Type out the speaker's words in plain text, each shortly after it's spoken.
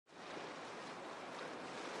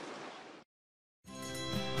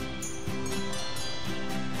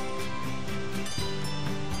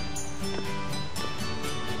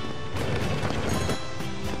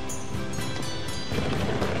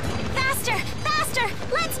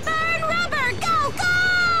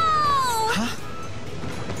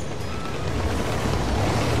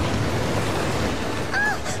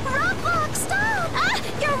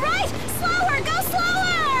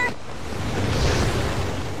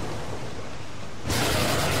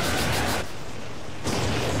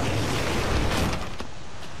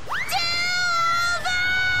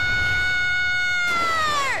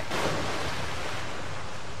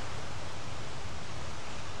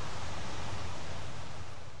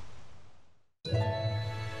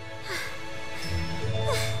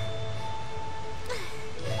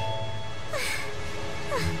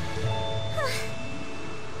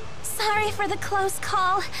for the close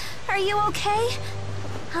call. Are you okay?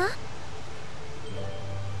 Huh?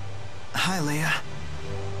 Hi, Leah.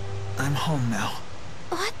 I'm home now.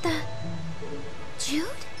 What the... Jude?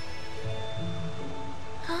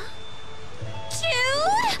 Huh?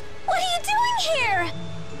 Jude? What are you doing here?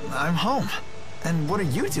 I'm home. And what are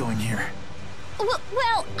you doing here?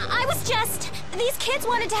 Well, I was just... These kids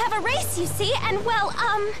wanted to have a race, you see, and well,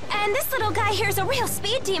 and this little guy here's a real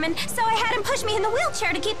speed demon, so I had him push me in the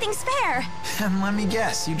wheelchair to keep things fair. And let me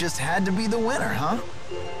guess, you just had to be the winner, huh?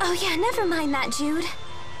 Oh yeah, never mind that, Jude.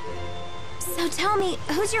 So tell me,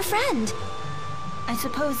 who's your friend? I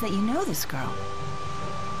suppose that you know this girl.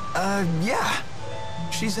 Yeah.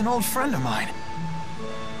 She's an old friend of mine.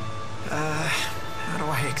 How do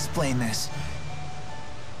I explain this?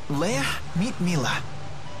 Leia, meet Milla.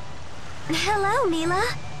 Hello, Milla.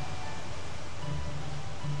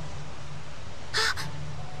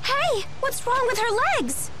 Hey, what's wrong with her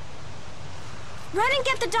legs? Run and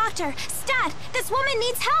get the doctor. Stat, this woman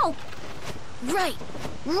needs help. Right.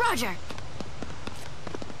 Roger.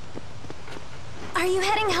 Are you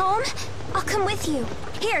heading home? I'll come with you.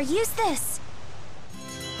 Here, use this.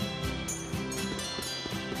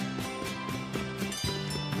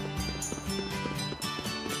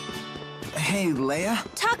 Hey, Leia.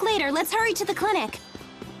 Talk later. Let's hurry to the clinic.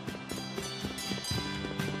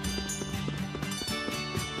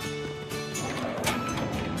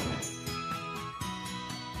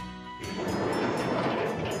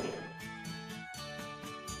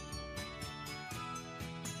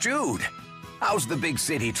 Jude, how's the big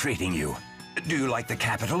city treating you? Do you like the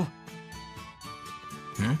capital?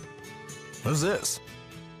 Who's this?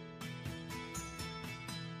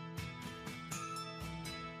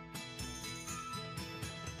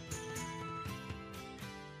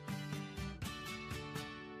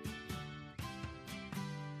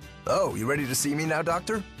 Oh, you ready to see me now,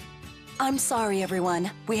 Doctor? I'm sorry, everyone.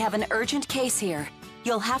 We have an urgent case here.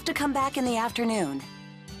 You'll have to come back in the afternoon.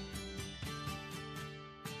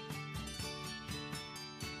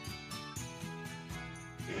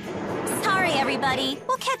 Sorry, everybody.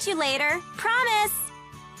 We'll catch you later. Promise.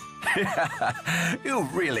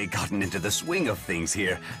 You've really gotten into the swing of things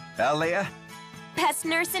here, Leia? Best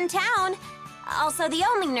nurse in town. Also the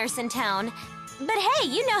only nurse in town. But hey,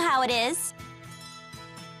 you know how it is.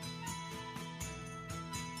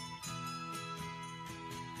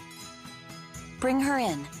 Bring her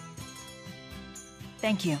in.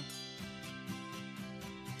 Thank you.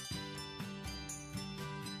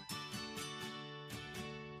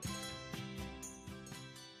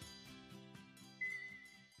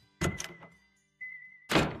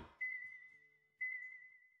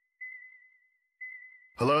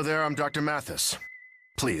 Hello there, I'm Dr. Mathis.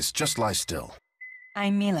 Please, just lie still.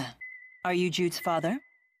 I'm Milla. Are you Jude's father?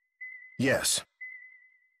 Yes.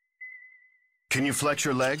 Can you flex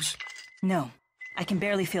your legs? No. I can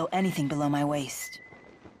barely feel anything below my waist.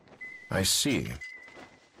 I see.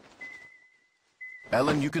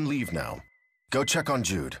 Ellen, you can leave now. Go check on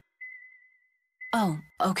Jude. Oh,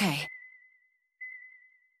 okay.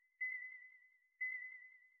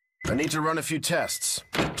 I need to run a few tests.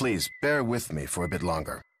 Please, bear with me for a bit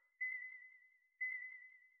longer.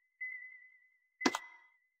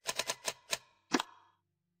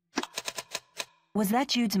 Was that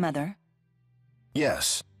Jude's mother?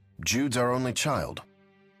 Yes. Jude's our only child.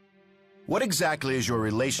 What exactly is your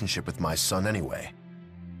relationship with my son, anyway?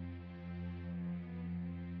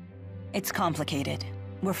 It's complicated.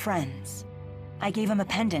 We're friends. I gave him a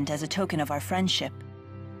pendant as a token of our friendship.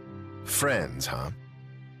 Friends, huh?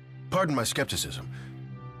 Pardon my skepticism.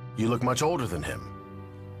 You look much older than him.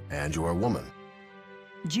 And you're a woman.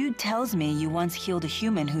 Jude tells me you once healed a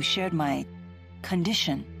human who shared my...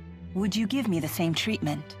 condition. Would you give me the same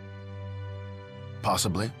treatment?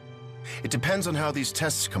 Possibly. It depends on how these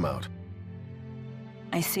tests come out.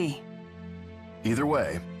 I see. Either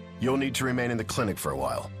way, you'll need to remain in the clinic for a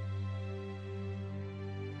while.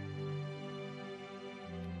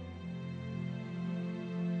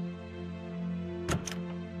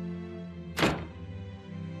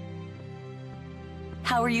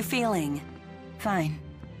 How are you feeling? Fine.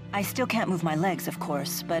 I still can't move my legs, of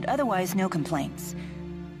course, but otherwise no complaints.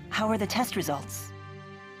 How are the test results?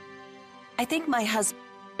 I think my husband,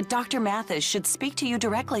 Dr. Mathis, should speak to you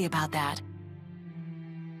directly about that.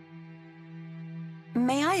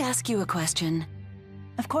 May I ask you a question?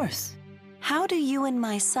 Of course. How do you and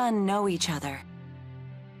my son know each other?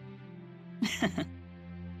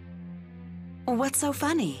 What's so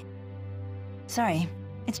funny? Sorry,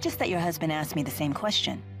 it's just that your husband asked me the same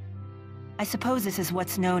question. I suppose this is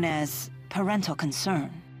what's known as parental concern.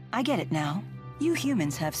 I get it now. You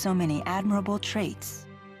humans have so many admirable traits.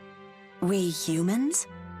 We humans?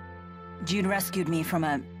 Jude rescued me from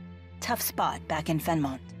a tough spot back in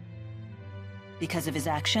Fenmont. Because of his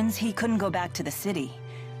actions, he couldn't go back to the city.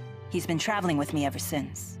 He's been traveling with me ever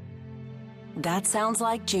since. That sounds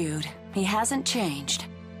like Jude. He hasn't changed.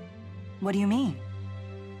 What do you mean?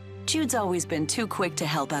 Jude's always been too quick to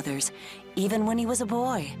help others, even when he was a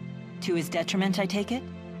boy. To his detriment, I take it?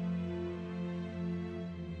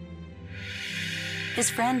 His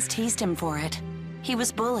friends teased him for it. He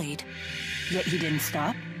was bullied. Yet he didn't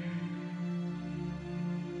stop?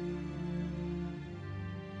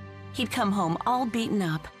 He'd come home all beaten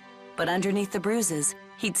up, but underneath the bruises,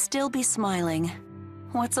 he'd still be smiling.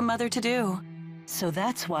 What's a mother to do? So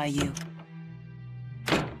that's why you...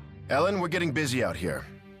 Ellen, we're getting busy out here.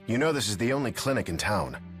 You know this is the only clinic in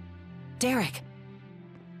town. Derek.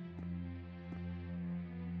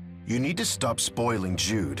 You need to stop spoiling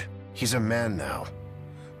Jude. He's a man now.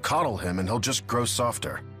 Coddle him and he'll just grow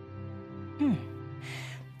softer.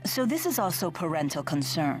 So this is also parental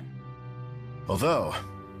concern. Although,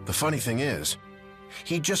 the funny thing is,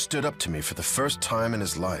 he just stood up to me for the first time in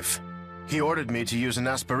his life. He ordered me to use an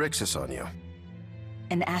asperixis on you.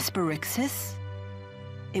 An asperixis?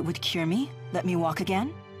 It would cure me? Let me walk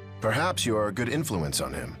again? Perhaps you are a good influence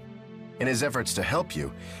on him. In his efforts to help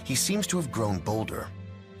you, he seems to have grown bolder.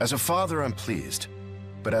 As a father, I'm pleased.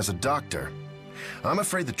 But as a doctor, I'm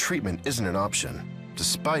afraid the treatment isn't an option,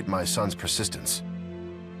 despite my son's persistence.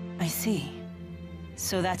 I see.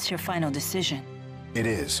 So that's your final decision? It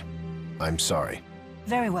is. I'm sorry.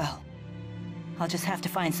 Very well. I'll just have to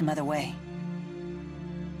find some other way.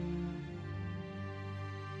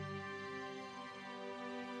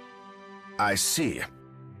 I see.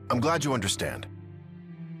 I'm glad you understand.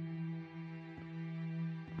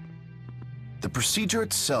 The procedure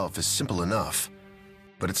itself is simple enough,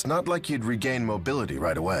 but it's not like you'd regain mobility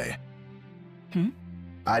right away.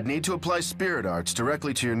 I'd need to apply spirit arts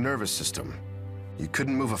directly to your nervous system. You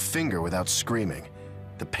couldn't move a finger without screaming.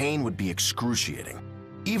 The pain would be excruciating.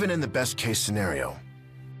 Even in the best-case scenario,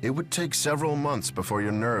 it would take several months before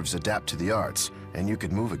your nerves adapt to the arts, and you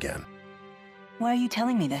could move again. Why are you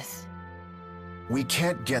telling me this? We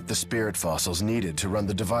can't get the spirit fossils needed to run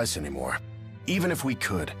the device anymore. Even if we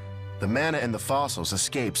could, the mana in the fossils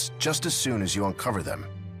escapes just as soon as you uncover them.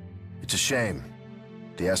 It's a shame.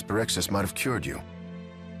 The asperixis might have cured you.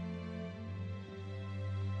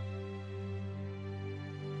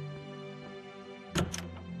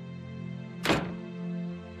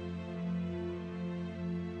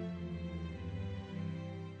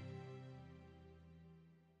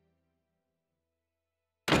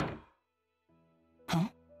 Huh?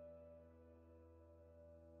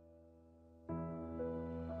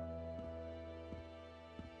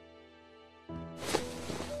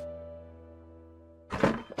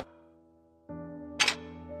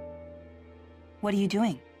 What are you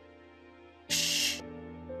doing? Shh.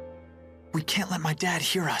 We can't let my dad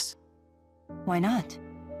hear us. Why not?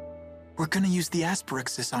 We're gonna use the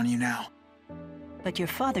asperixis on you now. But your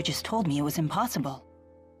father just told me it was impossible.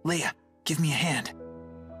 Leia, give me a hand.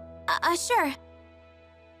 Sure.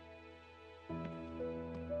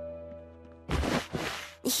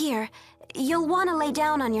 Here, you'll want to lay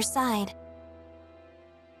down on your side.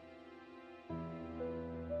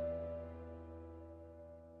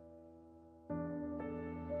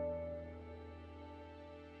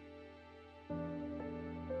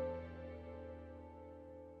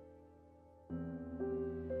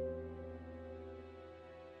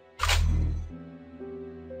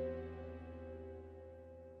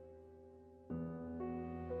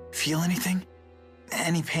 Feel anything?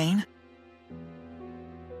 Any pain?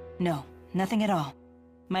 No, nothing at all.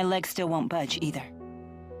 My leg still won't budge either.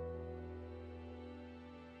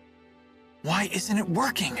 Why isn't it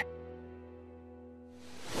working?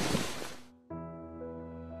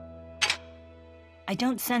 I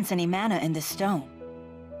don't sense any mana in the stone.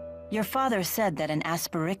 Your father said that an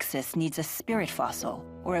asperixis needs a spirit fossil,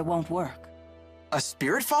 or it won't work. A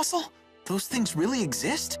spirit fossil? Those things really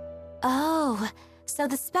exist? Oh, so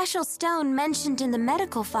the special stone mentioned in the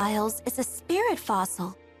medical files is a spirit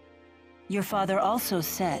fossil. Your father also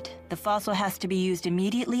said the fossil has to be used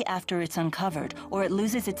immediately after it's uncovered, or it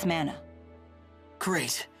loses its mana.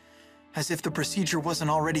 Great. As if the procedure wasn't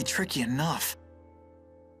already tricky enough.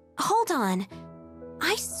 Hold on.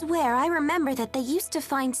 I swear I remember that they used to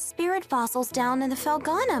find spirit fossils down in the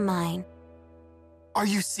Felgana mine. Are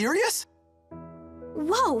you serious?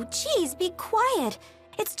 Whoa, geez, be quiet.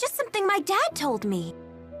 It's just something my dad told me.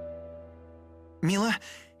 Milla,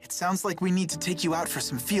 it sounds like we need to take you out for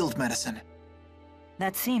some field medicine.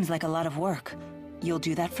 That seems like a lot of work. You'll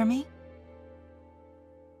do that for me?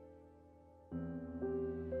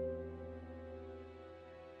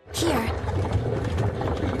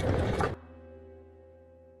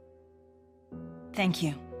 Thank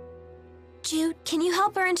you. Jude, can you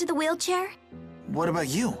help her into the wheelchair? What about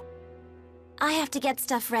you? I have to get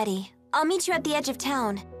stuff ready. I'll meet you at the edge of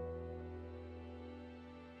town.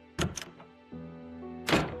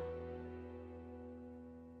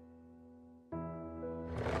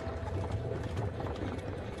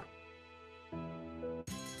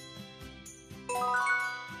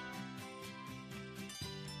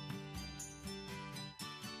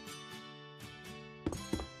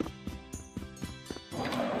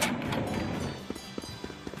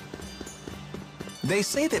 They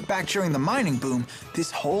say that back during the mining boom,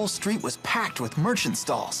 this whole street was packed with merchant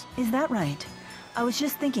stalls. Is that right? I was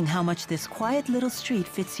just thinking how much this quiet little street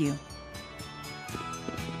fits you.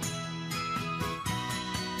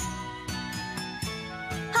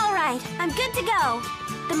 All right, I'm good to go.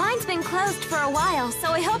 The mine's been closed for a while,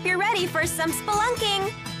 so I hope you're ready for some spelunking.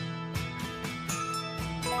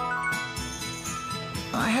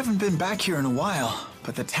 I haven't been back here in a while,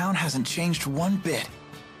 but the town hasn't changed one bit.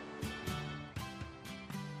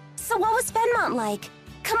 So what was Fenmont like?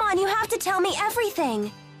 Come on, you have to tell me everything.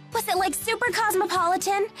 Was it like super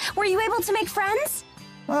cosmopolitan? Were you able to make friends?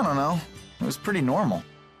 I don't know. It was pretty normal.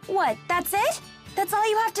 What, that's it? That's all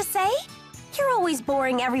you have to say? You're always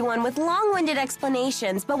boring everyone with long-winded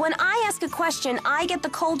explanations, but when I ask a question, I get the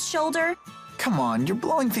cold shoulder. Come on, you're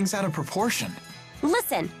blowing things out of proportion.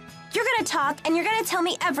 Listen, you're gonna talk and you're gonna tell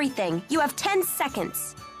me everything. You have 10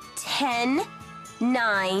 seconds. 10,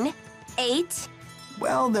 9, 8...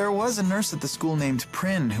 Well, there was a nurse at the school named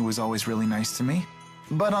Prin who was always really nice to me.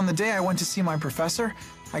 But on the day I went to see my professor,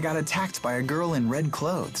 I got attacked by a girl in red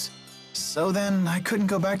clothes. So then, I couldn't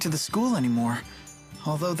go back to the school anymore.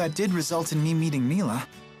 Although that did result in me meeting Milla.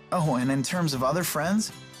 Oh, and in terms of other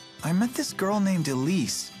friends, I met this girl named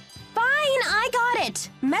Elise. Fine, I got it.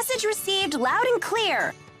 Message received loud and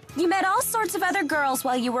clear. You met all sorts of other girls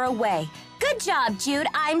while you were away. Good job, Jude.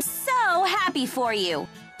 I'm so happy for you.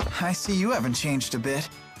 I see you haven't changed a bit.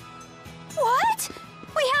 What?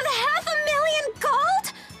 We have $500,000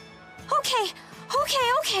 gold? Okay.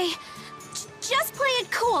 Just play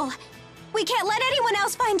it cool. We can't let anyone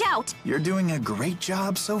else find out. You're doing a great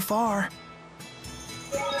job so far.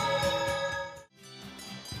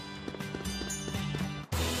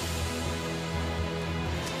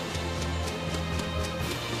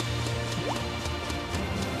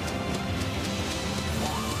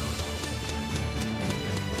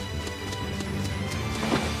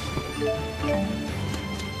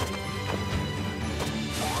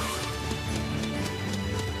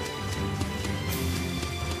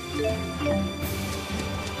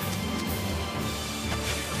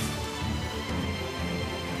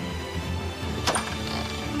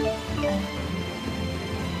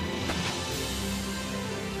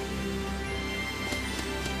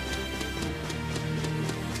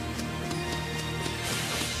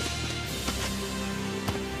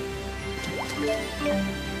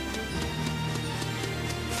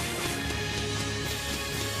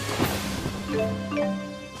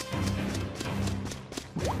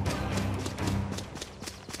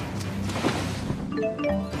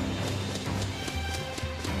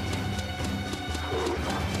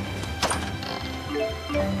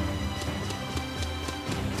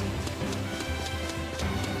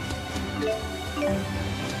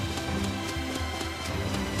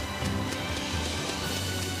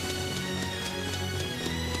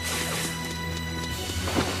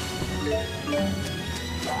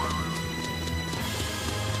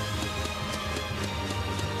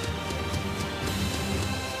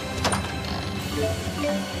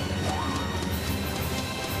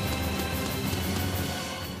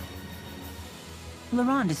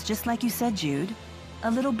 Leronde is just like you said, Jude. A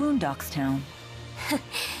little boondocks town.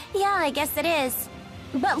 Yeah, I guess it is.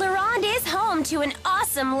 But Leronde is home to an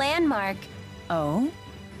awesome landmark. Oh?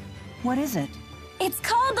 What is it? It's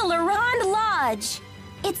called the Leronde Lodge.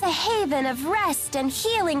 It's a haven of rest and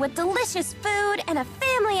healing with delicious food and a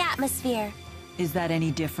family atmosphere. Is that any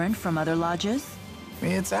different from other lodges?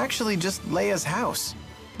 It's actually just Leia's house.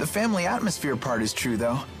 The family atmosphere part is true,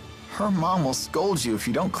 though. Her mom will scold you if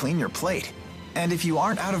you don't clean your plate. And if you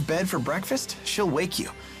aren't out of bed for breakfast, she'll wake you.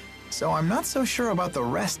 So I'm not so sure about the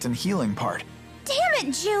rest and healing part. Damn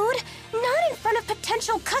it, Jude! Not in front of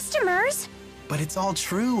potential customers! But it's all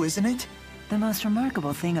true, isn't it? The most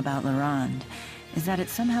remarkable thing about Leronde is that it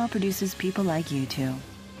somehow produces people like you two.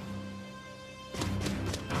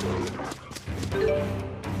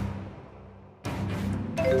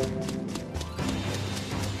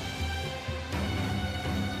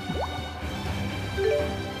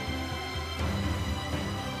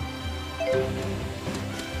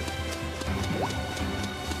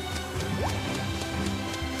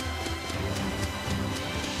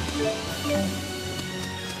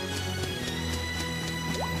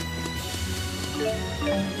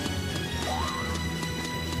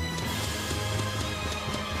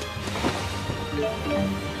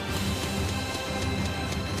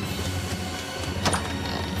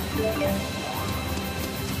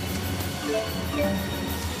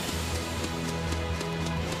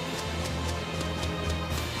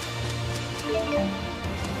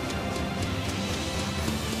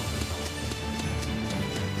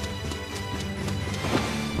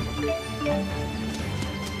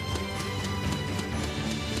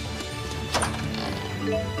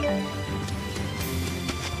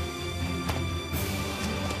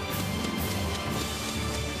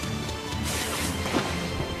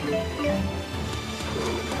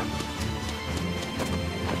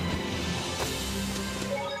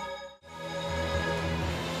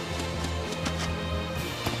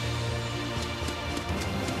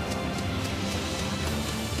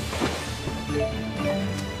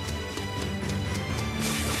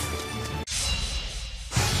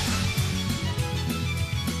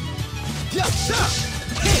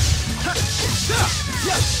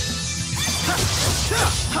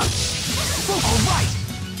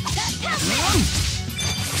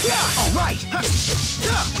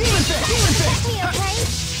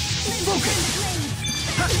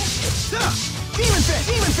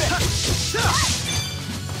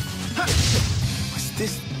 Was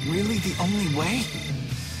this really the only way?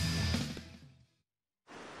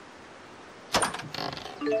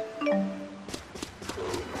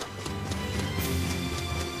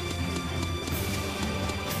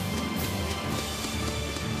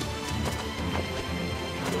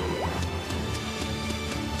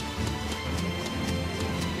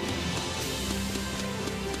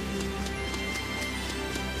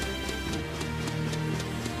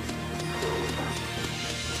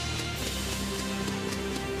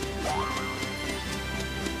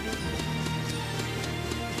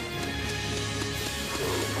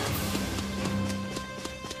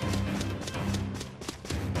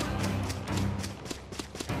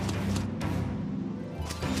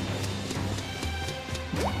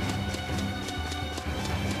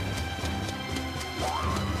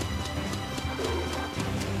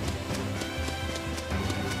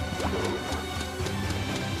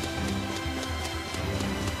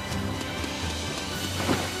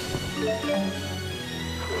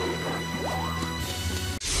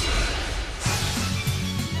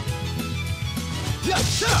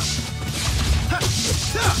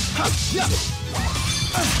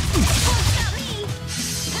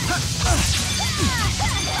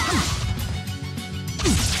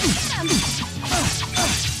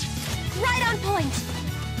 Right on point.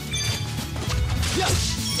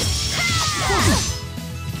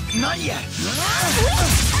 Not yet.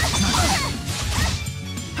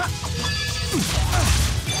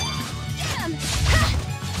 Get him.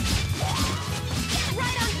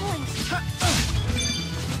 Right on point.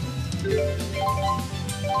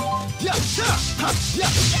 Get him.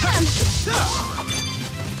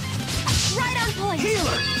 Right on point.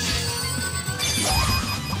 Healer!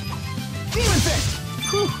 Demon Fist!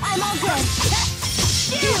 I'm all good.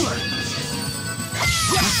 Healer!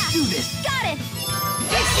 Let's do this! Got it.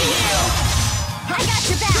 It's you. I got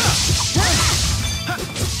your back.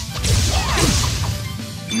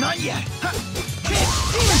 Not yet!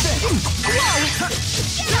 Demon Fist! Whoa.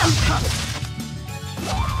 Get him.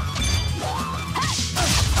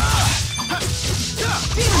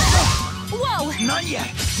 Demon Fist! Whoa. Not yet!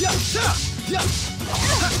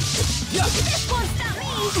 This won't stop me.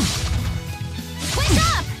 Wake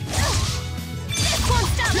up. This won't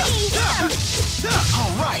stop me.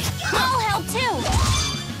 All right! I'll help too.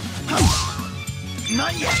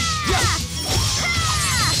 Not yet!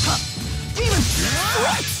 Demon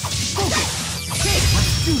Fist!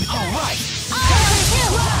 Let's do it! All right! I'll help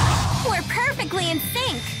too. We're perfectly in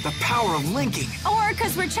sync. The power of linking! Or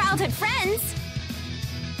because we're childhood friends.